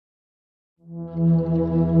Worry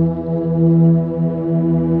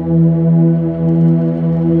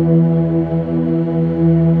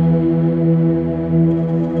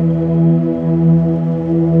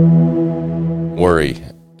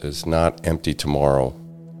does not empty tomorrow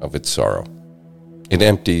of its sorrow. It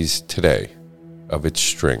empties today of its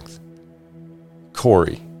strength.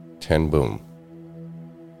 Corrie ten Boom.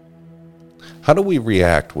 How do we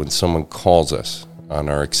react when someone calls us on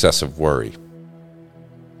our excessive worry?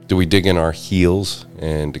 Do we dig in our heels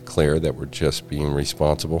and declare that we're just being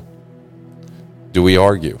responsible? Do we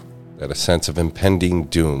argue that a sense of impending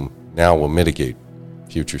doom now will mitigate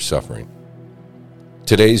future suffering?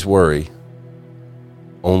 Today's worry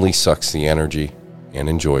only sucks the energy and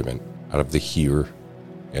enjoyment out of the here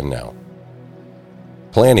and now.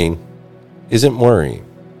 Planning isn't worrying.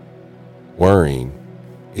 Worrying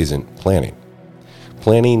isn't planning.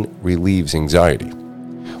 Planning relieves anxiety.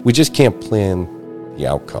 We just can't plan the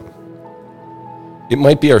outcome. It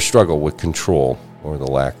might be our struggle with control, or the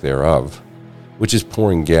lack thereof, which is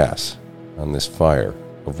pouring gas on this fire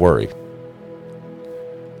of worry.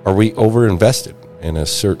 Are we overinvested in a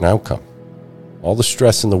certain outcome? All the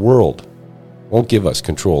stress in the world won't give us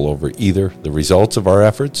control over either the results of our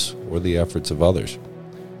efforts or the efforts of others.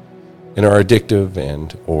 In our addictive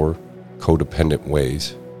and or codependent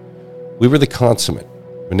ways, we were the consummate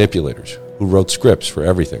manipulators who wrote scripts for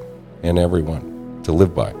everything and everyone to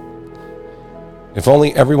live by. If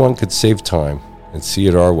only everyone could save time and see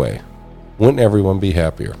it our way, wouldn't everyone be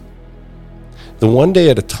happier? The one day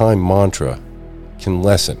at a time mantra can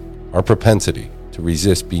lessen our propensity to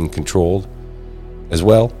resist being controlled, as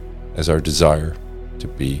well as our desire to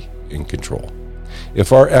be in control.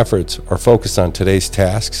 If our efforts are focused on today's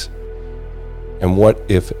tasks and what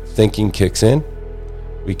if thinking kicks in,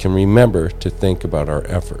 we can remember to think about our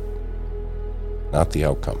effort, not the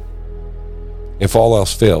outcome. If all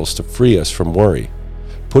else fails to free us from worry,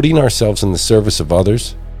 putting ourselves in the service of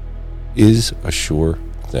others is a sure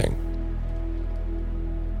thing.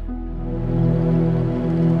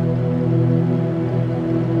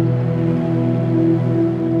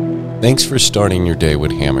 Thanks for starting your day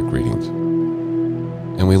with hammock readings,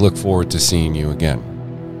 and we look forward to seeing you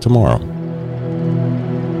again tomorrow.